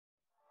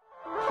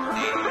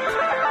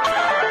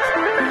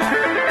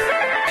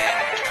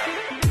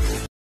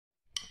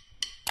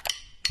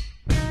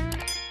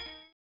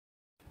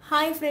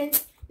Hi friends,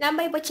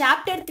 நம்ம இப்போ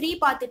chapter 3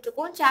 பார்த்துட்டு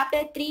இருக்கோம்.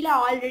 chapter 3ல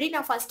ஆல்ரெடி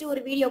நான் ஃபர்ஸ்ட்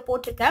ஒரு வீடியோ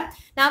போட்டிருக்கேன்.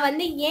 நான்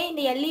வந்து ஏன்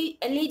இந்த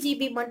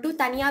LEGB மட்டும்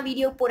தனியா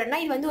வீடியோ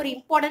போடுறேன்னா இது வந்து ஒரு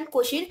இம்பார்ட்டன்ட்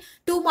क्वेश्चन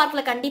 2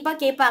 மார்க்ல கண்டிப்பா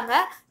கேட்பாங்க.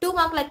 2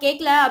 மார்க்ல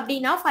கேட்கல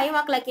அப்படின்னா 5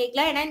 மார்க்ல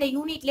கேட்கல. ஏன்னா இந்த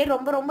யூனிட்லயே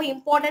ரொம்ப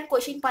இம்பார்ட்டன்ட்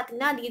क्वेश्चन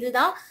பாத்தீங்கன்னா அது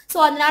இதுதான். சோ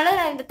அதனால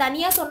நான் இந்த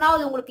தனியா சொன்னா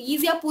அது உங்களுக்கு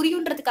ஈஸியா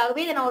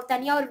புரியும்ன்றதுக்காகவே இதை நான் ஒரு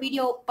தனியா ஒரு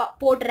வீடியோ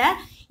போடுறேன்.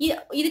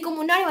 இதுக்கு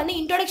முன்னாடி வந்து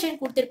இன்ட்ரோடக்ஷன்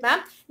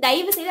கொடுத்திருப்பேன்.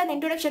 தயவு செய்து அந்த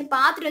இன்ட்ரோடக்ஷன்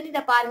பார்த்துட்டு வந்து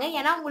இதை பாருங்க.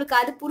 ஏன்னா உங்களுக்கு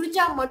அது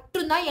புரிஞ்சா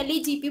மட்டும்தான்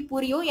LEGB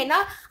புரியும். ஏன்னா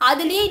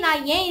அதுலயே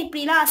நான் ஏன்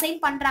இப்படிலாம் அசைன்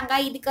பண்றாங்க,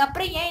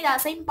 இதுக்கப்புறம் ஏன் இதை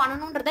அசைன்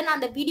பண்ணணும்ன்றத நான்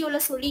அந்த வீடியோல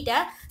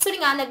சொல்லிட்டேன். ஸோ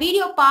நீங்க அந்த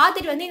வீடியோ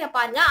பார்த்துட்டு வந்து இதை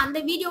பாருங்க. அந்த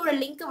வீடியோட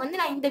லிங்க் வந்து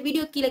நான் இந்த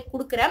வீடியோ கீழே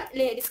கொடுக்குறேன்,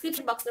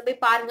 டிஸ்கிரிப்ஷன் பாக்ஸ்ல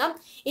போய் பாருங்க.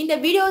 இந்த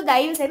வீடியோ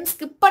தயவு செய்து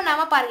ஸ்கிப்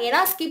பண்ணாம பாருங்க.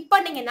 ஏன்னா ஸ்கிப்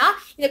பண்ணீங்கன்னா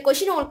இந்த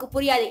கொஸ்டின் உங்களுக்கு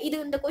புரியாது.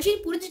 இந்த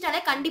கொஸ்டின்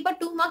புரிஞ்சுட்டாலே கண்டிப்பா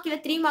 2 மார்க் இல்ல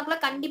 3 மார்க்ல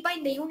கண்டிப்பா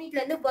இந்த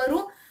யூனிட்ல இருந்து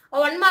வரும்.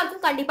 1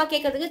 மார்க்கும் கண்டிப்பா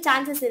கேட்கறதுக்கு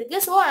சான்சஸ் இருக்கு.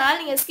 ஸோ அதனால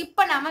நீங்க ஸ்கிப்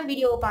பண்ணாம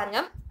வீடியோவை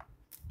பாருங்க.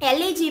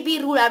 LEGB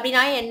ரூல்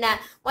அப்படின்னா என்ன,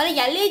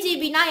 முதல்ல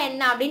LEGBனா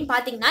என்ன அப்படின்னு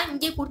பாத்தீங்கன்னா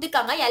இங்கே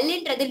கொடுத்துருக்காங்க.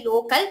 Lன்றது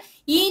லோக்கல்,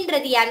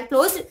 Eன்றது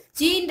என்க்ளோஸ்ட்,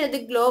 Gன்றது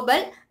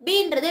குளோபல்,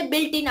 Bன்றது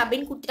பில்டின்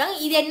அப்படின்னு கொடுத்துட்டாங்க.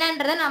 இது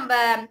என்னன்றத நம்ம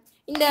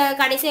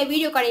இந்த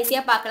வீடியோ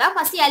கடைசியா பார்க்கலாம்.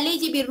 ஃபர்ஸ்ட்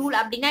LEGB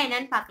ரூல் அப்படின்னா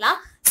என்னன்னு பார்க்கலாம்.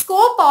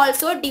 Scope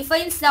also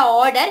defines the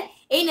order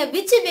in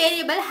which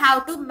variable have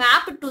to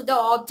map to the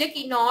object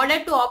in order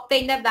to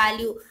obtain the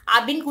value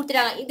அப்படின்னு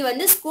கொடுத்துட்டாங்க. இது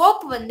வந்து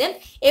ஸ்கோப் வந்து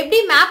எப்படி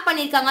மேப்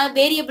பண்ணிருக்காங்க,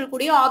 வேரியபிள்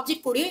கூடயும்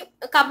ஆப்ஜெக்ட் கூடயும்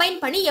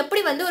கம்பைன் பண்ணி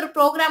எப்படி வந்து ஒரு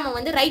ப்ரோக்ராமை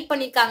வந்து ரைட்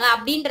பண்ணிருக்காங்க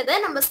அப்படின்றத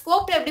நம்ம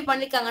ஸ்கோப்ல எப்படி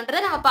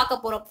பண்ணிருக்காங்கன்றத நம்ம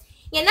பார்க்க போறோம்.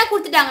 என்ன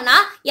கொடுத்துட்டாங்கன்னா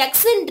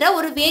எக்ஸ்ன்ற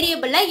ஒரு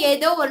வேரியபிள்ல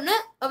ஏதோ ஒன்று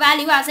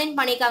வேல்யூ அசைன்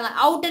பண்ணிருக்காங்க,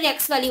 அவுட்டர்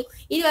எக்ஸ் வேல்யூ.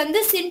 இது வந்து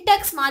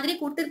சின்டாக்ஸ் மாதிரி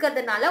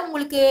கொடுத்துருக்கிறதுனால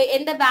உங்களுக்கு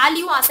எந்த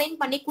வேல்யூ அசைன்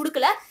பண்ணி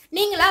கொடுக்கல,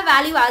 நீங்களா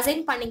வேல்யூ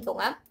அசைன்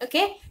பண்ணிக்கோங்க.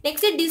 ஓகே,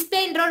 நெக்ஸ்ட்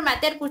டிஸ்பிளேன்ற ஒரு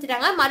மெத்தட்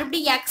கொடுத்துட்டாங்க.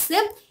 மறுபடியும் X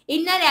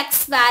inner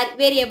X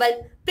variable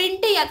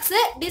print X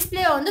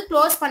display வந்து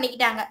க்ளோஸ்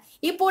பண்ணிக்கிட்டாங்க.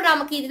 இப்போ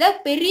நமக்கு இதுல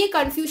பெரிய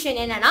கன்ஃபியூஷன்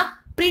என்னன்னா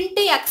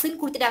பிரிண்ட்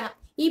எக்ஸ்ன்னு கொடுத்துட்டாங்க.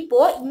 இப்போ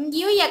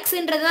இங்கேயும்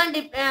எக்ஸ்ன்றது தான்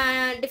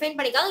டிஃபைன்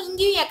பண்ணிக்காங்க,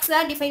 இங்கேயும் எக்ஸ்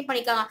தான் டிஃபைன்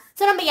பண்ணிக்காங்க.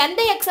 ஸோ நம்ம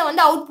எந்த எக்ஸை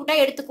வந்து அவுட்புட்டா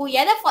எடுத்துக்குவோம்,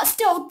 எதை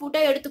ஃபர்ஸ்ட்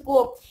அவுட்புட்டா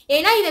எடுத்துக்குவோம்.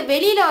 ஏன்னா இதை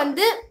வெளியில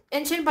வந்து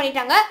மென்ஷன்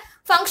பண்ணிட்டாங்க,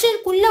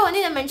 ஃபங்க்ஷனுக்குள்ள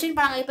வந்து இதை மென்ஷன்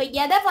பண்ணாங்க. இப்போ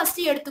எதை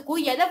ஃபர்ஸ்ட்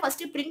எடுத்துக்கும், எதை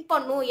ஃபர்ஸ்ட் பிரிண்ட்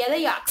பண்ணும்,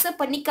 எதை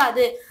அக்செப்ட்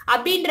பண்ணிக்காது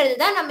அப்படின்றது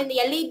தான் நம்ம இந்த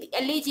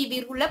LEGB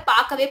ரூல்ல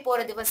பார்க்கவே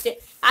போறது. ஃபர்ஸ்ட்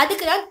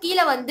அதுக்கு தான்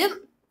கீழே வந்து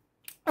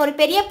ஒரு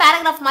பெரிய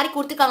பேராகிராஃப் மாதிரி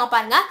கொடுத்துருக்காங்க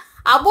பாருங்க.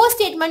 above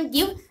statement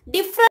give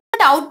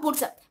different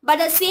outputs but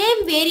the same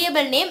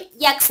variable name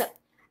x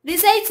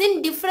resides in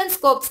different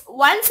scopes,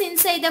 once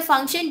inside the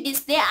function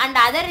display and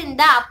other in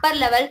the upper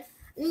level.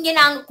 இங்க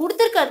நாங்க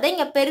கொடுத்துருக்கிறத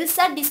இங்க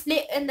பெருசா டிஸ்பிளே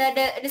இந்த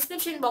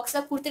டிஸ்கிரிப்ஷன் பாக்ஸ்ல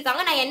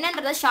கொடுத்துருக்காங்க. நான்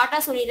என்னன்றதை ஷார்ட்டா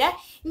சொல்லிடுறேன்.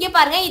 இங்க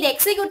பாருங்க, இது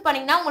எக்ஸிக்யூட்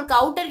பண்ணீங்கன்னா உங்களுக்கு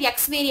outer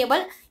X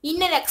variable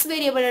inner X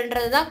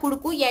வேரியபிள்ன்றது தான்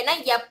கொடுக்கும். ஏன்னா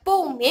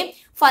எப்பவுமே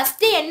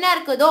ஃபர்ஸ்ட் என்ன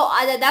இருக்குதோ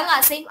அதை தாங்க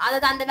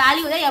அந்த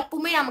வேல்யூ தான்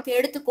எப்பவுமே நமக்கு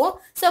எடுத்துக்கும்.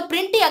 ஸோ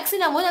பிரிண்ட் எக்ஸ்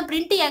நம்ம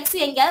பிரிண்ட் எக்ஸ்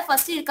எங்கேயாவது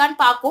ஃபர்ஸ்ட் இருக்கான்னு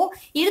பார்க்கும்,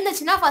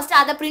 இருந்துச்சுன்னா ஃபர்ஸ்ட்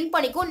அதை பிரிண்ட்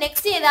பண்ணிக்கும்.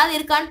 நெக்ஸ்ட் ஏதாவது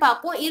இருக்கான்னு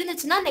பார்க்கும்,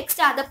 இருந்துச்சுன்னா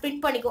நெக்ஸ்ட் அதை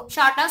பிரிண்ட் பண்ணிக்கும்.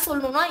 ஷார்ட்டா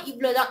சொல்லணும்னா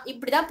இவ்வளவுதான்,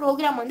 இப்படிதான்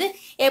ப்ரோக்ராம் வந்து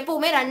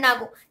எப்பவுமே ரன்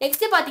ஆகும்.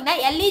 நெக்ஸ்ட் பாத்தீங்கன்னா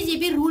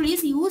LEGB rule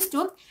is used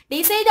to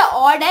decide the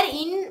order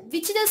in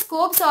which the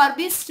scopes are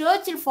being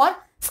searched for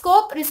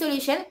scope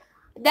resolution.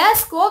 The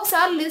scopes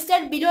are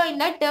listed below in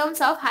the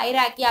terms of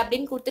hierarchy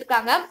அப்படின்னு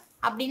கொடுத்துருக்காங்க.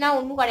 அப்படின்னா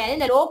ஒன்றும் கிடையாது.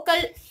 இந்த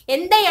லோக்கல்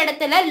எந்த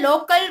இடத்துல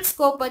லோக்கல்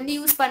ஸ்கோப் வந்து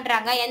use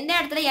பண்றாங்க, எந்த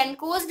இடத்துல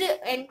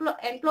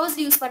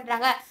என்க்ளோஸ்டு யூஸ்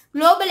பண்றாங்க,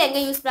 குளோபல்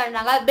எங்க யூஸ்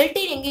பண்றாங்க,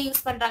 பில்டின் எங்க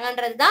யூஸ்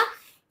பண்றாங்கன்றது தான்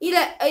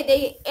இது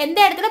எந்த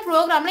இடத்துல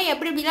ப்ரோக்ராம்ல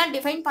எப்படிலாம்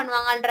டிஃபைன்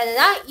பண்ணுவாங்கன்றது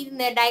தான்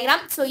இந்த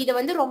டயக்ராம். ஸோ இது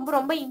வந்து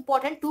ரொம்ப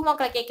இம்பார்ட்டன்ட். 2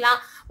 மார்க்ல கேட்கலாம்,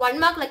 1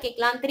 மார்க்ல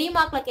கேட்கலாம், 3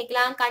 மார்க்ல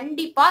கேட்கலாம்.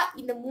 கண்டிப்பா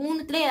இந்த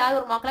மூணுத்துல ஏதாவது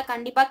ஒரு மார்க்ல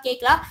கண்டிப்பா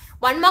கேட்கலாம்.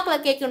 1 மார்க்ல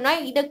கேட்கணும்னா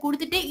இதை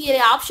கொடுத்துட்டு இது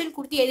ஆப்ஷன்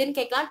கொடுத்து எதுன்னு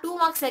கேட்கலாம். 2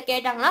 மார்க்ஸ்ல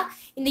கேட்டாங்கன்னா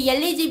இந்த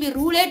LEGB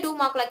ரூலே 2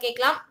 மார்க்ல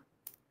கேட்கலாம்.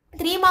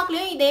 3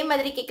 மார்க்லயும் இதே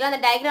மாதிரி கேட்கலாம். அந்த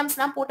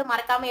டயக்ராம்ஸ்லாம் போட்டு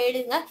மறக்காம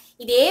எழுதுங்க.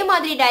 இதே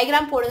மாதிரி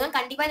டயக்ராம் போடுங்க.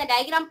 கண்டிப்பா இந்த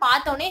டயக்ராம்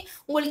பார்த்தோன்னே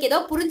உங்களுக்கு ஏதோ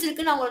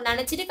புரிஞ்சிருக்குன்னு அவங்க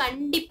நினைச்சிட்டு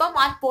கண்டிப்பா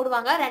மார்க்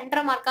போடுவாங்க.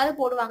 2.5 மார்க்காவது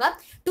போடுவாங்க.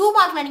 2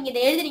 மார்க்ல நீங்க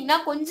இதை எழுதுனீங்கன்னா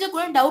கொஞ்சம்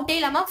கூட டவுட்டே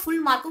இல்லாம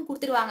ஃபுல் மார்க்கும்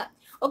கொடுத்துருவாங்க.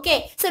 ஓகே,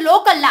 ஸோ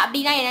லோக்கல்ல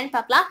அப்படின்னா என்னன்னு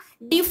பார்க்கலாம்.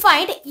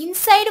 Defined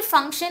inside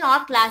function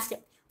R class.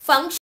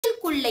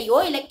 ஃபங்க்ஷனுக்குள்ளேயோ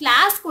இல்ல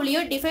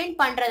கிளாஸ்க்குள்ளேயோ டிஃபைன்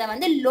பண்றதை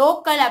வந்து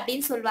லோக்கல்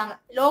அப்படின்னு சொல்லுவாங்க,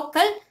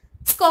 லோக்கல்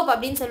ஸ்கோப்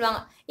அப்படின்னு சொல்லுவாங்க.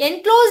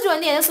 என்க்ளோஸ்டு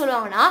வந்து எதை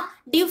சொல்லுவாங்கன்னா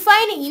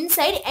define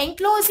inside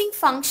enclosing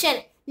function,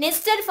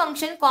 nested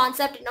function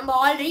concept. நம்ம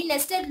ஆல்ரெடி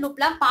நெஸ்டட்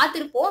லூப்லாம்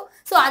பார்த்துருப்போம்.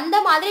 ஸோ அந்த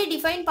மாதிரி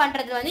டிஃபைன்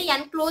பண்றது வந்து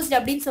என்க்ளோஸ்டு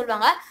அப்படின்னு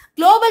சொல்லுவாங்க.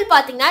 குளோபல்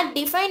பார்த்தீங்கன்னா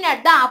define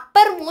at the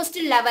Appar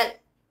most level.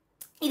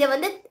 இதை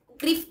வந்து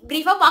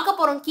பிரீஃபா பார்க்க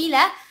போறோம்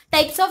கீழே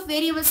டைப்ஸ் ஆஃப்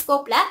வேரியபிள்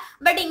ஸ்கோப்ல.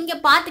 பட் இங்க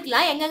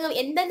பாத்துக்கலாம்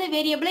எந்தெந்த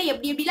வேரியபிளை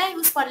எப்படிலாம்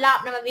யூஸ்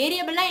பண்ணலாம். நம்ம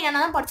வேரியபிள்லாம்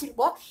என்னென்னதான்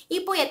படிச்சிருப்போம்.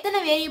 இப்போ எத்தனை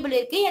வேரியபிள்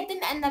இருக்கு,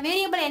 அந்த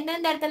வேரியபிள்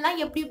எந்தெந்த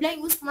இடத்துலலாம் எப்படிலாம்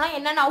யூஸ் பண்ணலாம்,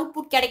 என்னென்ன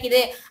அவுட்புட்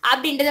கிடைக்குது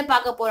அப்படின்றத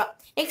பார்க்க போறோம்.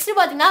 நெக்ஸ்ட்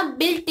பாத்தீங்கன்னா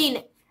built-in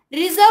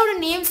reserved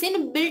names in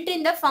built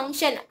in the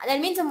function. That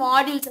means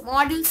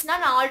modules na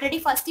நான் ஆல்ரெடி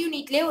ஃபர்ஸ்ட்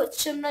யூனிட்லயே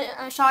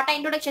ஷார்ட்டா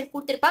இன்ட்ரோடக்ஷன்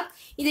கொடுத்திருப்பேன்.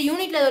 இது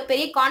யூனிட்ல ஒரு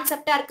பெரிய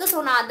கான்செப்டா இருக்கு. ஸோ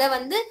நான் அதை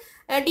வந்து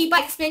டீப்பா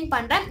எக்ஸ்பிளைன்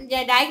பண்றேன்.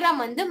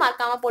 டயக்ராம் வந்து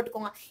மறக்காம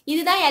போட்டுக்கோங்க.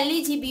 இதுதான்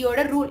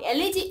LEGBயோட ரூல்.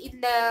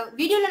 இந்த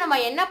வீடியோல நம்ம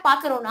என்ன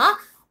பாக்குறோம்னா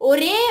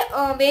ஒரே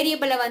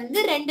வேரியபிளை வந்து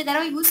 2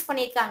 தடவை யூஸ்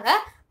பண்ணியிருக்காங்க.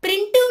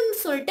 பிரிண்ட்னு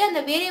சொல்லிட்டு அந்த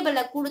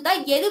வேரியபிளை கொடுத்தா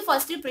எது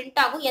ஃபர்ஸ்ட் பிரிண்ட்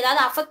ஆகும்,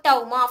 ஏதாவது அஃபெக்ட்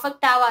ஆகுமா,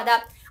 அஃபெக்ட் ஆகாதா?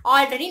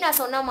 ஆல்ரெடி நான்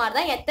சொன்ன மாதிரி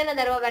தான் எத்தனை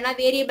தடவை வேணா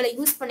வேரியபிளை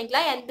யூஸ்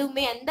பண்ணிக்கலாம்.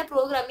 எந்த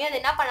ப்ரோக்ராமையும் அது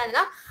என்ன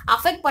பண்ணாதுன்னா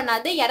அஃபெக்ட்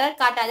பண்ணாது, எரர்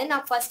காட்டாது.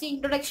 நான் ஃபர்ஸ்ட்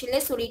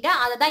இன்ட்ரோடக்ஷன்லேயே சொல்லிட்டேன்.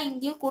 அதை தான்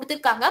இங்கேயும்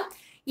கொடுத்துருக்காங்க.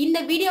 இந்த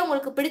வீடியோ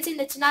உங்களுக்கு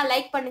பிடிச்சிருந்துச்சுன்னா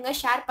லைக் பண்ணுங்க,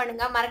 ஷேர்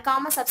பண்ணுங்க,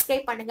 மறக்காம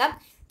சப்ஸ்கிரைப் பண்ணுங்க.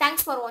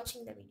 தேங்க்ஸ் ஃபார்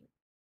வாட்சிங் த வீடியோ.